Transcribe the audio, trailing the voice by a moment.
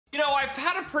I've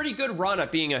had a pretty good run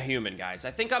at being a human, guys.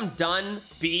 I think I'm done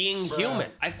being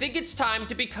human. I think it's time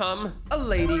to become a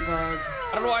ladybug. I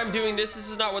don't know why I'm doing this. This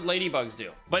is not what ladybugs do.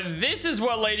 But this is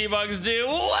what ladybugs do.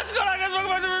 What's going on, guys?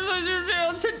 Welcome back to RussoPlays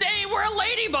channel. Today, we're a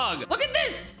ladybug. Look at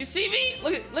this. You see me?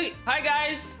 Look. Hi,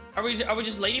 guys. Are we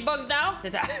just ladybugs now?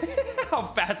 How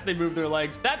fast they move their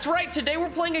legs. That's right. Today we're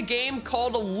playing a game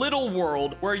called Little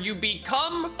World where you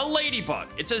become a ladybug.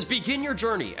 It says begin your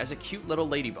journey as a cute little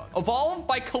ladybug. Evolve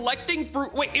by collecting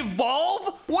fruit. Wait,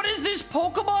 evolve? What is this,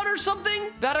 Pokemon or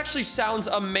something? That actually sounds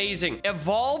amazing.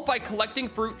 Evolve by collecting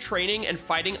fruit, training, and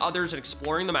fighting others and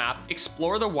exploring the map.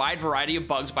 Explore the wide variety of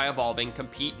bugs by evolving.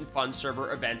 Compete in fun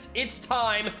server events. It's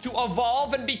time to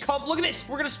evolve and become... Look at this.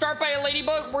 We're going to start by a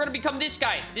ladybug. We're going to become this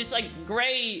guy. This like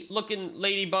gray looking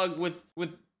ladybug with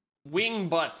wing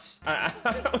butts. I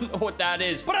don't know what that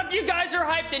is. But if you guys are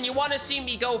hyped and you want to see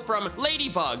me go from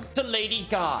ladybug to lady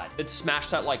god, then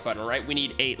smash that like button, all right? We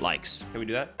need 8 likes. Can we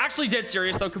do that? Actually dead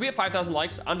serious though. Could we have 5,000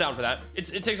 likes? I'm down for that.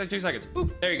 It takes like 2 seconds.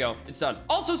 Boop. There you go. It's done.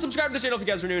 Also subscribe to the channel if you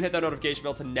guys are new and hit that notification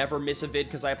bell to never miss a vid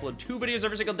because I upload 2 videos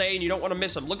every single day and you don't want to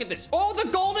miss them. Look at this. Oh, the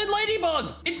golden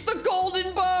ladybug. It's the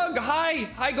golden bug.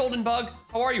 Hi golden bug.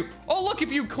 How are you? Oh, look,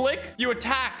 if you click, you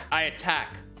attack. I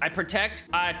attack. I protect,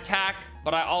 I attack,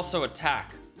 but I also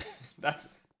attack. That's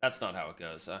not how it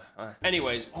goes.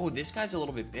 Anyways, oh, this guy's a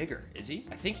little bit bigger, is he?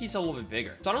 I think he's a little bit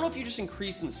bigger. So I don't know if you just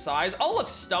increase in size. Oh, look,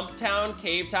 Stump Town,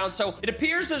 Cave Town. So it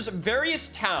appears there's various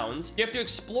towns. You have to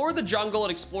explore the jungle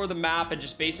and explore the map and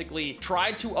just basically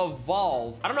try to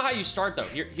evolve. I don't know how you start though.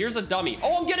 Here's a dummy.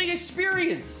 Oh, I'm getting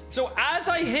experience. So as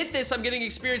I hit this, I'm getting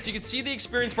experience. You can see the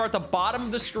experience bar at the bottom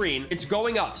of the screen. It's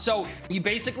going up. So you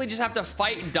basically just have to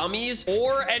fight dummies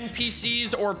or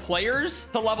NPCs or players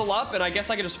to level up. And I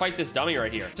guess I can just fight this dummy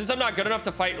right here. Since I'm not good enough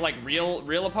to fight like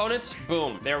real opponents,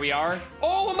 boom, there we are.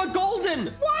 Oh, I'm a golden.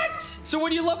 What? So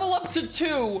when you level up to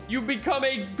 2, you become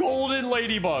a golden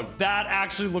ladybug. That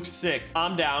actually looks sick.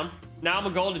 I'm down. Now I'm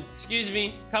a golden. Excuse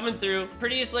me. Coming through.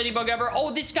 Prettiest ladybug ever.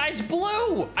 Oh, this guy's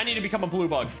blue. I need to become a blue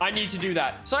bug. I need to do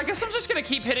that. So I guess I'm just going to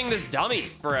keep hitting this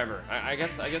dummy forever. I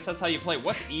guess that's how you play.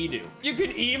 What's E do? You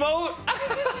can emote?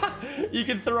 You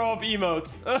can throw up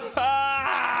emotes.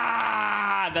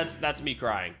 That's me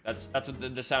crying. That's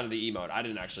what the sound of the emote. I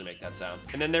didn't actually make that sound.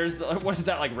 And then there's the, what is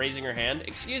that, like raising your hand?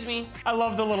 Excuse me. I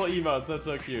love the little emotes. That's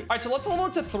so cute. All right, so let's level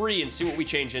up to 3 and see what we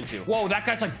change into. Whoa, that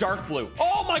guy's like dark blue.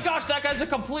 Oh my gosh, that guy's a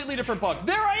completely different bug.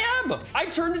 There I am. I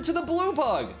turned into the blue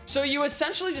bug. So you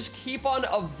essentially just keep on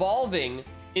evolving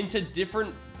into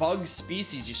different bug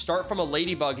species. You start from a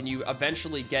ladybug and you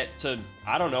eventually get to,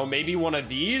 I don't know, maybe one of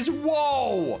these.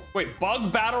 Whoa. Wait,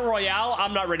 bug battle royale?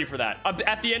 I'm not ready for that.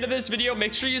 At the end of this video,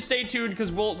 make sure you stay tuned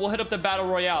because we'll hit up the battle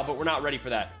royale, but we're not ready for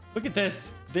that. Look at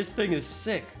this. This thing is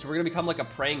sick. So we're gonna become like a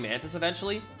praying mantis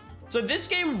eventually. So this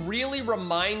game really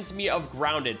reminds me of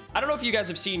Grounded. I don't know if you guys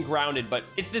have seen Grounded, but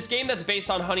it's this game that's based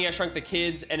on Honey, I Shrunk the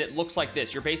Kids, and it looks like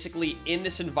this. You're basically in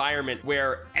this environment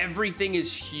where everything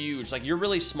is huge. Like, you're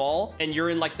really small, and you're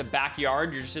in, like, the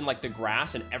backyard. You're just in, like, the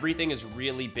grass, and everything is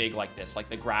really big like this, like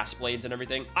the grass blades and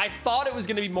everything. I thought it was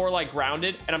gonna be more like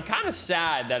Grounded, and I'm kind of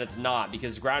sad that it's not,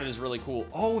 because Grounded is really cool.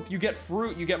 Oh, if you get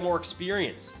fruit, you get more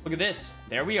experience. Look at this.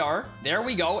 There we are. There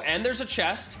we go, and there's a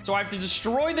chest. So I have to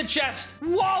destroy the chest.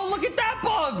 Whoa, look at that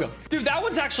bug. Dude, that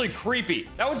one's actually creepy.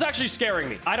 That one's actually scaring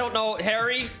me. I don't know.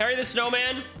 Harry the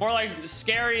snowman? More like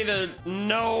Scary the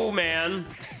no man.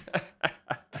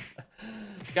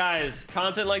 Guys,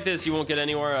 content like this, you won't get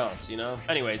anywhere else, you know?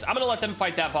 Anyways, I'm gonna let them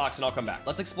fight that box and I'll come back.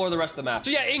 Let's explore the rest of the map.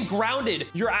 So yeah, in Grounded,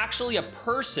 you're actually a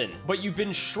person, but you've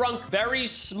been shrunk very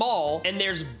small and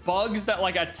there's bugs that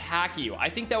like attack you. I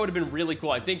think that would have been really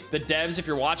cool. I think the devs, if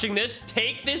you're watching this,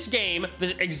 take this game,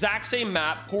 the exact same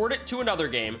map, port it to another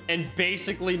game, and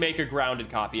basically make a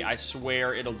Grounded copy. I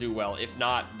swear it'll do well. If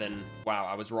not, then wow,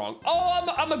 I was wrong.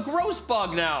 Oh, I'm a gross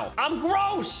bug now. I'm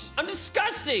gross. I'm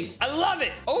disgusting. I love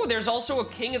it. Oh, there's also a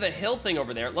King of the Hill thing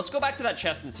over there. Let's go back to that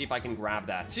chest and see if I can grab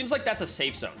that. It seems like that's a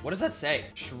safe zone. What does that say?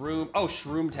 Shroom. Oh,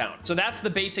 Shroom Town. So that's the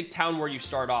basic town where you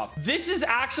start off. This is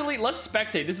actually, let's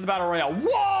spectate. This is the battle royale.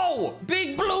 Whoa!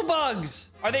 Big blue bugs.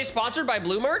 Are they sponsored by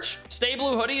Blue Merch? Stay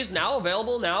Blue hoodies now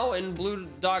available now in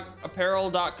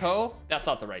blue.apparel.co. That's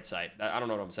not the right site. I don't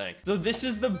know what I'm saying. So this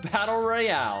is the battle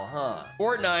royale, huh?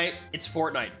 Fortnite. It's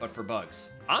Fortnite, but for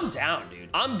bugs. I'm down, dude.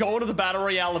 I'm going to the battle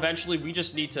royale eventually. We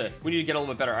need to get a little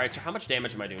bit better. All right, so how much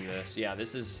damage am I doing to this? Yeah,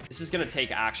 this is gonna take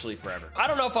actually forever. I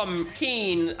don't know if I'm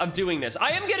keen of doing this.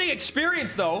 I am getting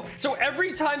experience though. So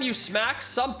every time you smack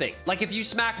something, like if you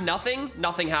smack nothing,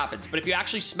 nothing happens. But if you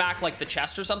actually smack like the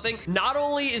chest or something, not only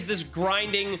only is this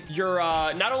grinding your,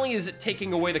 not only is it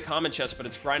taking away the common chest, but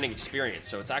it's grinding experience.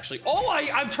 So it's actually, oh,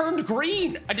 I've turned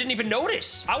green. I didn't even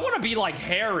notice. I want to be like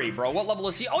Harry, bro. What level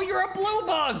is he? Oh, you're a blue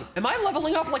bug. Am I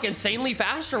leveling up like insanely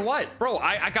fast or what? Bro,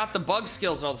 I got the bug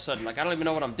skills and all of a sudden, like, I don't even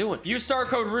know what I'm doing. Use star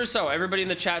code Russo. Everybody in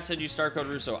the chat said use star code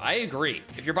Russo. I agree.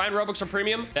 If you're buying Robux or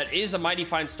Premium, that is a mighty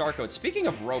fine star code. Speaking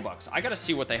of Robux, I gotta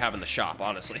see what they have in the shop,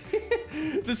 honestly.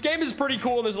 This game is pretty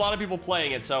cool and there's a lot of people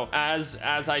playing it. So as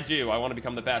I do, I want to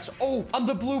become the best. Oh, I'm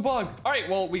the blue bug. All right,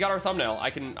 well, we got our thumbnail. I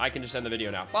can just end the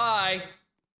video now. Bye.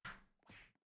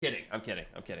 I'm kidding.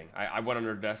 I went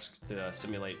under the desk to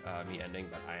simulate me ending,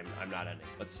 but I'm not ending.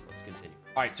 Let's continue.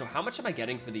 All right, so how much am I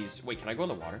getting for these? Wait, can I go in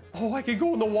the water? Oh, I can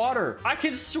go in the water. I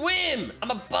can swim. I'm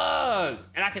a bug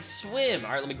and I can swim.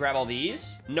 All right, let me grab all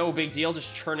these. No big deal,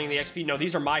 just churning the XP. No,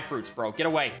 these are my fruits, bro. Get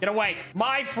away. Get away.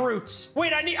 My fruits.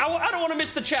 Wait, I don't want to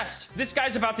miss the chest. This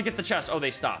guy's about to get the chest. Oh,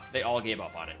 they stopped. They all gave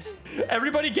up on it.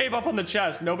 Everybody gave up on the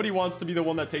chest. Nobody wants to be the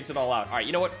one that takes it all out. All right,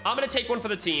 you know what? I'm going to take one for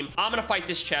the team. I'm going to fight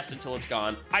this chest until it's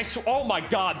gone. Oh my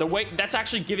God, the way that's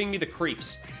actually giving me the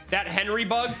creeps. That Henry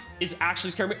bug is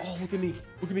actually scaring me. Oh, look at me.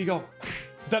 Look at me go.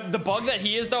 The bug that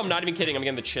he is, though, I'm not even kidding. I'm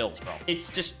getting the chills, bro. It's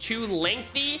just too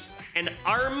lengthy and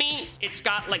army. It's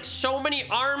got like so many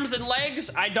arms and legs.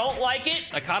 I don't like it.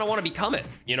 I kind of want to become it.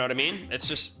 You know what I mean? It's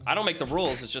just, I don't make the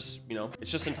rules. It's just, you know,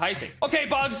 it's just enticing. Okay,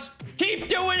 bugs, keep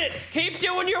doing it. Keep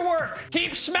doing your work.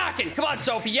 Keep smacking. Come on,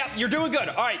 Sophie. Yep, you're doing good.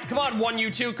 All right, come on,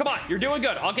 1U2. Come on, you're doing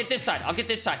good. I'll get this side. I'll get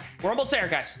this side. We're almost there,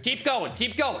 guys. Keep going.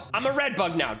 Keep going. I'm a red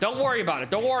bug now. Don't worry about it.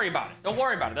 Don't worry about it. Don't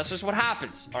worry about it. That's just what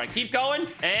happens. All right, keep going.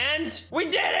 And we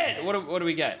did it. What do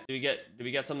we get? Did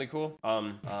we get something cool?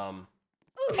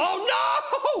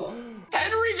 Oh no!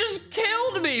 Henry just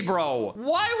killed me, bro.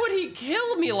 Why would he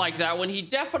kill me like that when he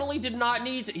definitely did not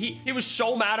need to? He was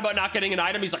so mad about not getting an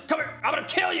item. He's like, come here, I'm gonna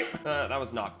kill you. That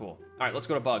was not cool. All right, let's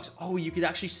go to bugs. Oh, you could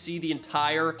actually see the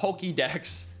entire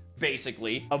Pokédex,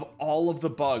 basically, of all of the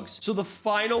bugs. So the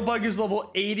final bug is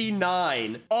level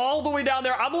 89, all the way down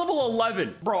there. I'm level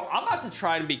 11. Bro, I'm about to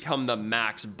try and become the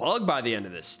max bug by the end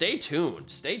of this. Stay tuned.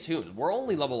 Stay tuned. We're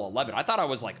only level 11. I thought I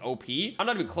was like OP. I'm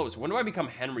not even close. When do I become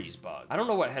Henry's bug? I don't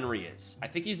know what Henry is. I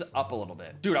think he's up a little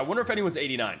bit. Dude, I wonder if anyone's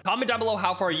 89. Comment down below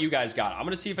how far you guys got. I'm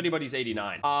gonna see if anybody's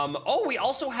 89. Oh, we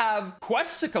also have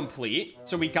quests to complete.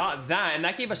 So we got that, and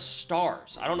that gave us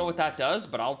stars. I don't know what that does,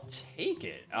 but I'll take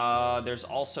it. There's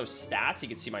also stats. You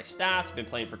can see my stats. Been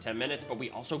playing for 10 minutes, but we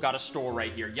also got a store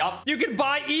right here. Yup. You can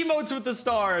buy emotes with the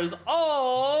stars.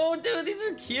 Oh, dude, these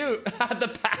are cute.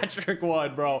 The Patrick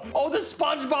one, bro. Oh, the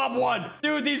SpongeBob one.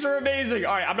 Dude, these are amazing.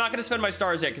 All right, I'm not gonna spend my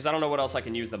stars yet because I don't know what else I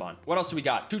can use them on. What else do we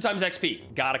got? 2 times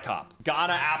XP. Gotta cop.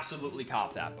 Gotta absolutely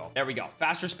cop that, bro. There we go.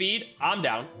 Faster speed. I'm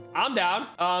down. I'm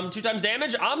down. 2 times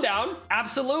damage. I'm down.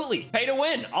 Absolutely. Pay to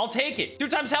win. I'll take it. 2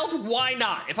 times health. Why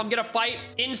not? If I'm gonna fight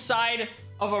inside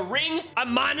of a ring, I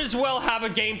might as well have a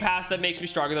game pass that makes me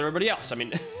stronger than everybody else. I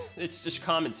mean, it's just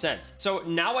common sense. So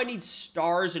now I need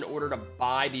stars in order to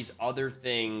buy these other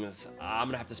things. I'm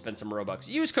gonna have to spend some Robux.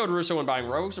 Use code Russo when buying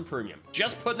Robux or Premium.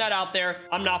 Just putting that out there.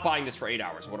 I'm not buying this for 8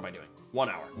 hours. What am I doing? 1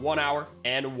 hour, 1 hour,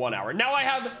 and 1 hour. Now I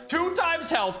have 2 times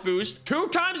health boost, 2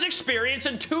 times experience,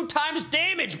 and 2 times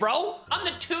damage, bro. I'm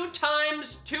the 2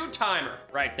 times 2-timer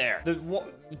right there. The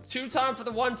 2 time for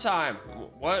the 1 time.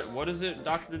 What is it,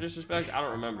 Dr. Disrespect? I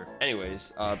don't remember.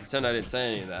 Anyways, pretend I didn't say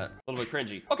any of that. A little bit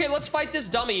cringy. Okay, let's fight this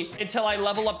dummy until I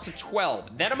level up to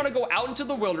 12. Then I'm gonna go out into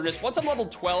the wilderness. Once I'm level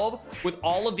 12 with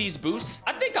all of these boosts,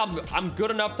 I think I'm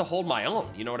good enough to hold my own.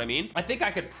 You know what I mean? I think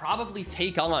I could probably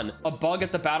take on a bug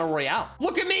at the Battle Royale.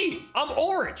 Look at me. I'm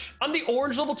orange. I'm the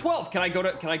orange level 12. Can I go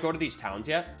to these towns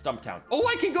yet? Stumptown. Oh,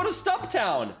 I can go to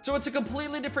Stumptown. So it's a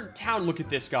completely different town. Look at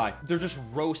this guy. They're just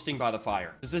roasting by the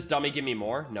fire. Does this dummy give me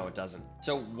more? No, it doesn't.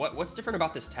 So what's different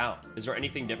about this town? Is there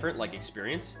anything different, like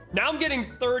experience? Now I'm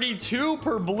getting 32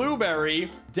 per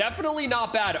blueberry. Definitely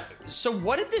not bad. So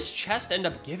what did this chest end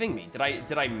up giving me? Did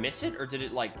I miss it, or did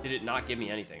it not give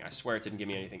me anything? I swear it didn't give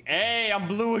me anything. Hey, I'm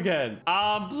blue again.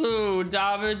 I'm blue.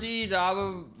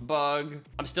 Dabba bug.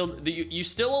 I'm still, you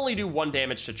still only do 1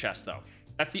 damage to chest though.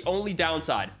 That's the only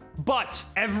downside. But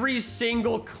every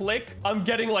single click, I'm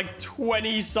getting like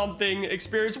 20 something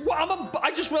experience.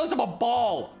 I just realized I'm a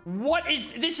ball.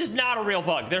 This is not a real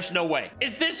bug. There's no way.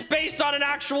 Is this based on an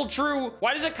actual true?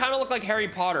 Why does it kind of look like Harry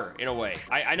Potter in a way?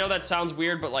 I know that sounds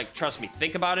weird, but like, trust me,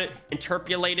 think about it,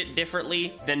 interpolate it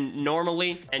differently than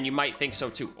normally, and you might think so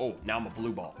too. Oh, now I'm a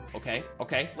blue ball. Okay.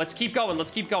 Let's keep going.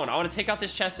 Let's keep going. I want to take out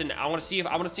this chest and I want to see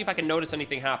if I can notice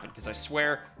anything happen, because I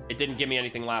swear it didn't give me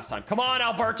anything last time. Come on,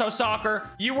 Alberto Soccer.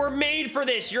 You were are made for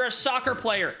this. You're a soccer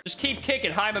player. Just keep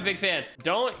kicking. Hi, I'm a big fan.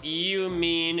 Don't you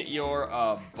mean you're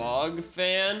a bug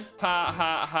fan? Ha,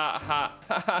 ha, ha, ha.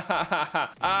 Ha, ha,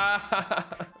 ha,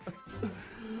 ha.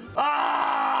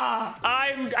 Ah!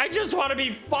 I just want to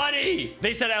be funny.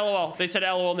 They said LOL. They said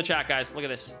LOL in the chat, guys. Look at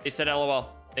this. They said LOL.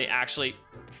 They actually...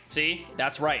 See?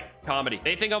 That's right. Comedy.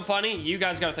 They think I'm funny. You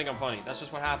guys gotta think I'm funny. That's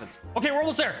just what happens. Okay, we're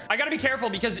almost there. I gotta be careful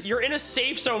because you're in a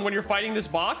safe zone when you're fighting this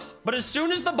box. But as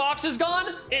soon as the box is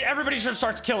gone, everybody just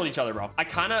starts killing each other, bro.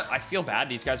 I feel bad.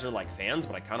 These guys are like fans,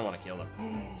 but I kind of want to kill them.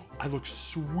 I look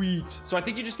sweet. So I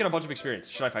think you just get a bunch of experience.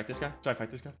 Should I fight this guy? Should I fight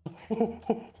this guy?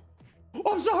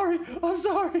 I'm sorry. I'm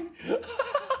sorry.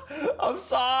 I'm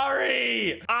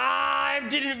sorry. I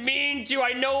didn't mean to.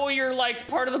 I know you're like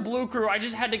part of the blue crew. I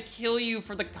just had to kill you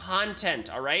for the content,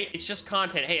 all right? It's just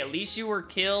content. Hey, at least you were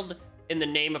killed in the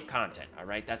name of content, all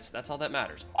right? That's all that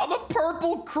matters. I'm a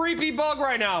purple creepy bug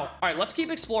right now. All right, let's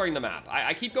keep exploring the map.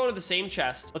 I keep going to the same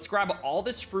chest. Let's grab all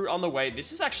this fruit on the way.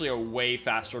 This is actually a way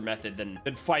faster method than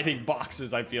fighting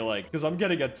boxes, I feel like, because I'm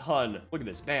getting a ton. Look at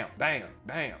this. Bam, bam,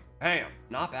 bam. Bam.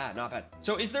 Not bad, not bad.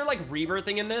 So is there like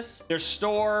rebirthing in this? There's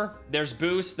store, there's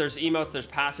boost, there's emotes, there's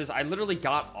passes. I literally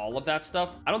got all of that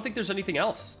stuff. I don't think there's anything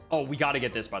else. Oh, we got to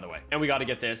get this, by the way. And we got to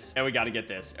get this, and we got to get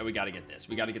this, and we got to get this.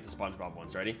 We got to get the SpongeBob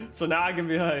ones. Ready? So now I can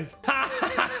be like,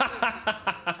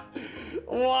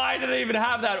 why do they even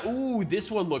have that? Ooh, this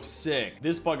one looks sick.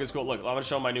 This bug is cool. Look, I'm gonna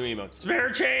show my new emotes. Spare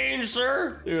change,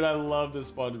 sir. Dude, I love the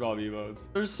SpongeBob emotes.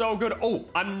 They're so good. Oh,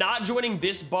 I'm not joining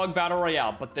this bug battle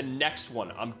royale, but the next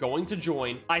one I'm going to join.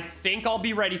 I think I'll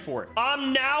be ready for it.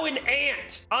 I'm now an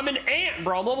ant. I'm an ant,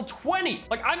 bro. I'm level 20.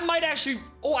 Like, I might actually...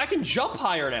 Oh, I can jump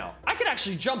higher now. I can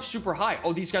actually jump super high.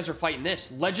 Oh, these guys are fighting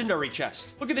this. Legendary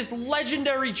chest. Look at this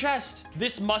legendary chest.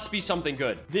 This must be something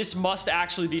good. This must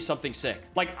actually be something sick.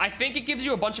 Like, I think it gives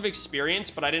you a bunch of experience,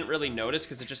 but I didn't really notice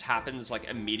because it just happens like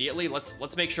immediately.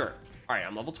 Let's make sure. All right,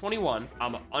 I'm level 21.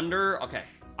 I'm under... Okay,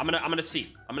 I'm gonna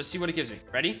see. I'm gonna see what it gives me.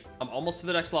 Ready? I'm almost to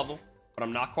the next level, but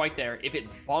I'm not quite there. If it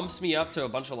bumps me up to a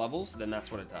bunch of levels, then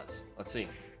that's what it does. Let's see.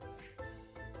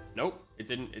 Nope, it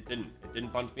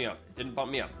didn't bump me up. It didn't bump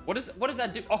me up. What does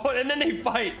that do? Oh, and then they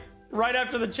fight. Right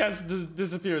after the chest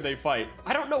disappear, they fight.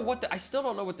 I don't know what I still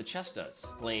don't know what the chest does.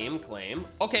 Claim.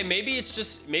 Okay, maybe it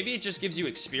just gives you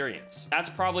experience. That's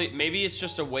probably, maybe it's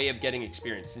just a way of getting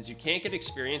experience, since you can't get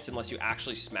experience unless you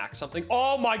actually smack something.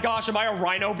 Oh my gosh, am I a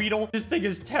rhino beetle? This thing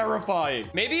is terrifying.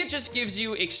 Maybe it just gives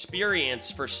you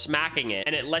experience for smacking it,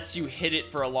 and it lets you hit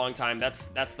it for a long time. That's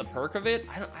the perk of it.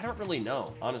 I don't really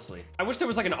know, honestly. I wish there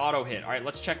was like an auto hit. All right,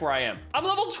 let's check where I am. I'm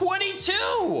level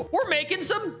 22. We're making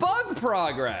some bug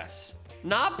progress.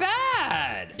 Not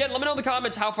bad. Yeah, let me know in the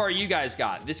comments how far you guys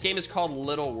got. This game is called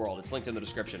Little World. It's linked in the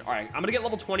description. All right, I'm gonna get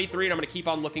level 23 and I'm gonna keep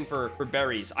on looking for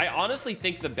berries. I honestly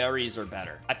think the berries are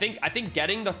better. I think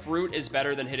getting the fruit is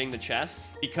better than hitting the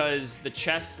chests, because the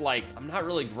chests, like, I'm not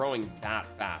really growing that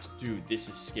fast. Dude, this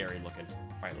is scary looking.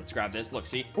 All right, let's grab this. Look,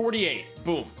 see? 48.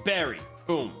 Boom. Berry.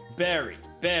 Boom. Berry.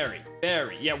 Berry.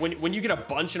 Berry. Yeah, when you get a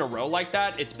bunch in a row like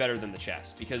that, it's better than the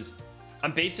chest, because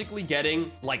I'm basically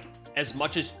getting, like, as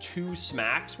much as 2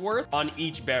 smacks worth on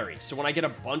each berry. So when I get a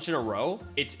bunch in a row,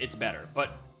 it's better.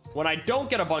 But when I don't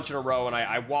get a bunch in a row and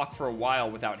I walk for a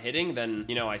while without hitting, then,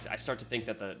 you know, I start to think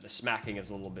that the smacking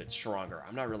is a little bit stronger.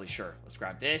 I'm not really sure. Let's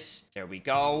grab this. There we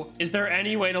go. Is there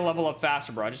any way to level up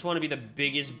faster, bro? I just want to be the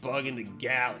biggest bug in the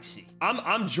galaxy.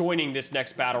 I'm joining this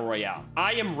next battle royale.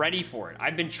 I am ready for it.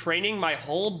 I've been training my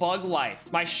whole bug life,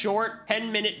 my short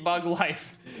 10-minute bug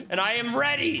life, and I am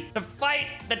ready to fight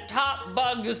the top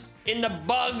bugs in the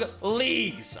bug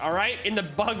leagues, all right? In the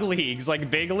bug leagues,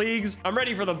 like big leagues. I'm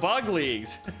ready for the bug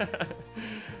leagues.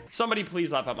 Somebody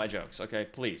please laugh at my jokes, okay?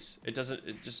 Please.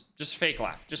 Just fake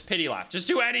laugh. Just pity laugh. Just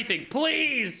do anything,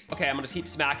 please. Okay, I'm gonna keep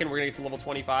smacking. We're gonna get to level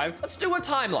 25. Let's do a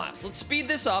time lapse. Let's speed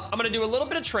this up. I'm gonna do a little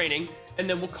bit of training, and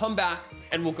then we'll come back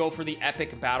and we'll go for the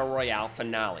epic battle royale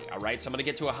finale, all right? So I'm gonna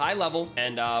get to a high level,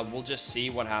 and we'll just see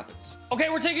what happens. Okay,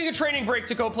 we're taking a training break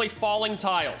to go play Falling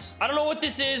Tiles. I don't know what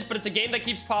this is, but it's a game that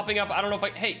keeps popping up. I don't know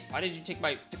if hey, why did you take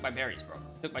my berries, bro?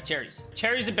 Took my cherries.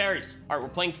 Cherries and berries. All right, we're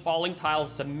playing Falling Tiles.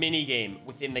 It's a mini game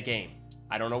within the game.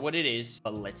 I don't know what it is,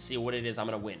 but let's see what it is. I'm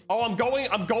gonna win. Oh, I'm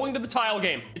going to the tile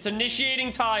game. It's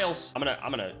initiating tiles. I'm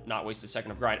gonna not waste a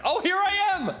second of grind. Oh, here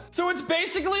I am. So it's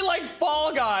basically like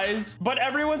Fall Guys, but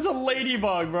everyone's a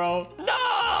ladybug, bro.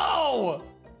 No!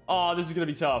 Oh, this is gonna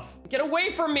be tough. Get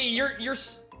away from me.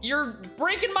 You're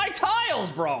breaking my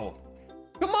tiles, bro.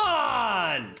 Come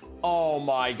on. Oh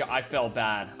my God, I felt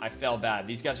bad. I felt bad.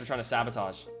 These guys are trying to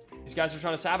sabotage. These guys are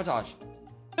trying to sabotage.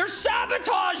 They're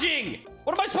sabotaging.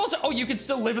 What am I supposed to? Oh, you can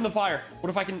still live in the fire. What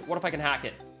if I can hack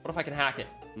it? What if I can hack it?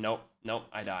 Nope. Nope,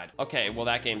 I died. Okay, well,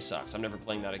 that game sucks. I'm never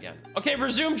playing that again. Okay,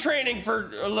 resume training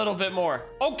for a little bit more.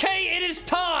 Okay, it is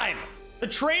time. The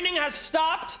training has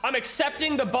stopped. I'm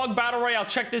accepting the bug battle royale.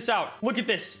 Check this out. Look at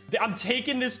this. I'm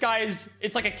taking this guy's,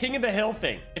 it's like a king of the hill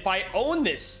thing. If I own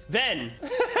this, then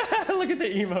look at the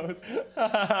emotes.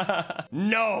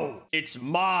 No, it's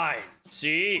mine.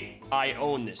 See, I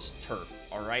own this turf.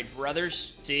 All right,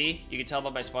 brothers. See, you can tell by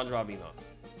my SpongeBob emote.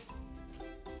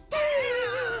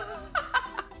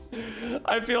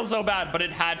 I feel so bad, but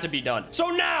it had to be done. So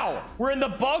now we're in the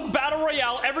bug battle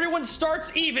royale. Everyone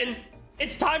starts even.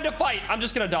 It's time to fight. I'm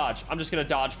just gonna dodge. I'm just gonna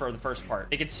dodge for the first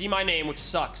part. They can see my name, which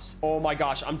sucks. Oh my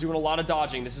gosh, I'm doing a lot of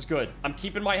dodging. This is good. I'm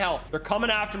keeping my health. They're coming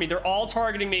after me. They're all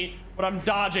targeting me, but I'm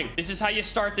dodging. This is how you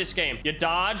start this game. You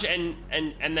dodge and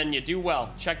then you do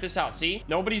well. Check this out. See?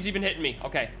 Nobody's even hitting me.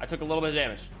 Okay, I took a little bit of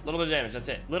damage. A little bit of damage. That's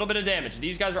it. A little bit of damage.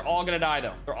 These guys are all gonna die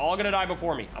though. They're all gonna die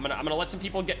before me. I'm gonna let some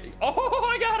people get. Oh,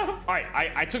 I got him. All right,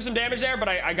 I took some damage there, but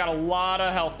I got a lot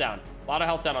of health down. A lot of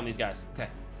health down on these guys. Okay.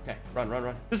 Okay, run.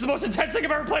 This is the most intense thing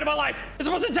I've ever played in my life. This is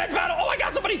the most intense battle. Oh, I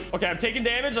got somebody. Okay, I'm taking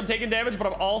damage, but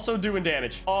I'm also doing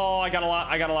damage. Oh, I got a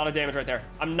lot of damage right there.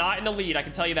 I'm not in the lead, I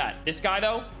can tell you that. This guy,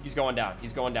 though, he's going down.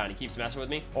 He keeps messing with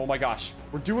me. Oh my gosh.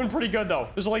 We're doing pretty good, though.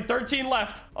 There's only 13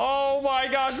 left. Oh my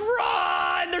gosh,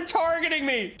 run! They're targeting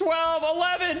me. 12,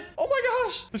 11. Oh my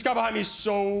gosh. This guy behind me is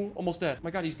so almost dead. Oh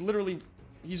my God, he's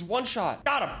one shot.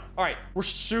 Got him. All right, we're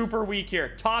super weak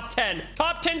here. Top 10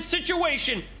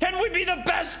 situation. Can we be the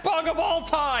best bug of all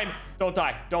time? Don't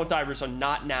die, Russo.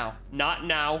 Not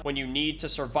now when you need to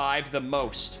survive the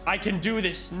most. I can do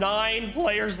this. 9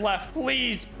 players left,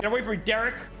 please. Get away from me,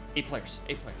 Derek. 8 players.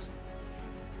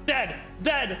 Dead.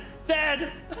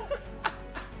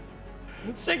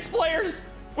 6 players.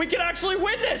 We can actually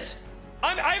win this.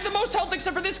 I have the most health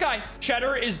except for this guy.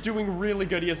 Cheddar is doing really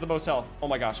good. He has the most health. Oh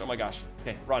my gosh.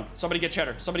 Okay, run. Somebody get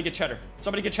Cheddar.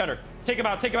 Take him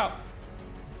out.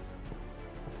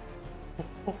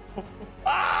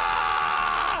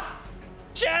 Ah!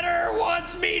 Cheddar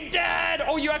wants me dead.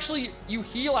 Oh, you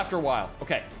heal after a while.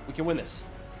 Okay, we can win this.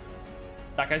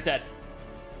 That guy's dead.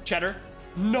 Cheddar.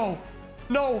 No.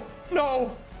 I'm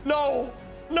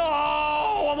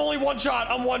only one shot.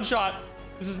 I'm one shot.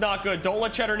 This is not good. Don't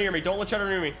let Cheddar near me.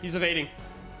 He's evading.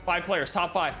 5 players.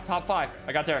 Top 5.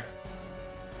 I got there.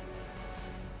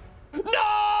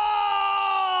 No!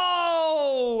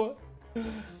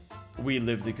 We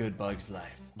lived the good bug's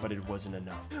life, but it wasn't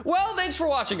enough. Well, thanks for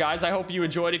watching, guys. I hope you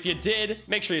enjoyed. If you did,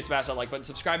 make sure you smash that like button.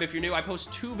 Subscribe if you're new. I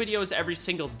post 2 videos every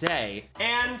single day.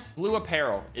 And blue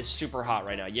apparel is super hot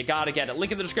right now. You gotta get it.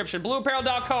 Link in the description.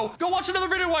 Blueapparel.co. Go watch another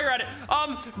video while you're at it.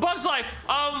 Bug's Life.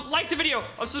 Like the video.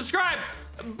 Subscribe.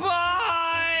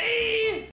 Bye!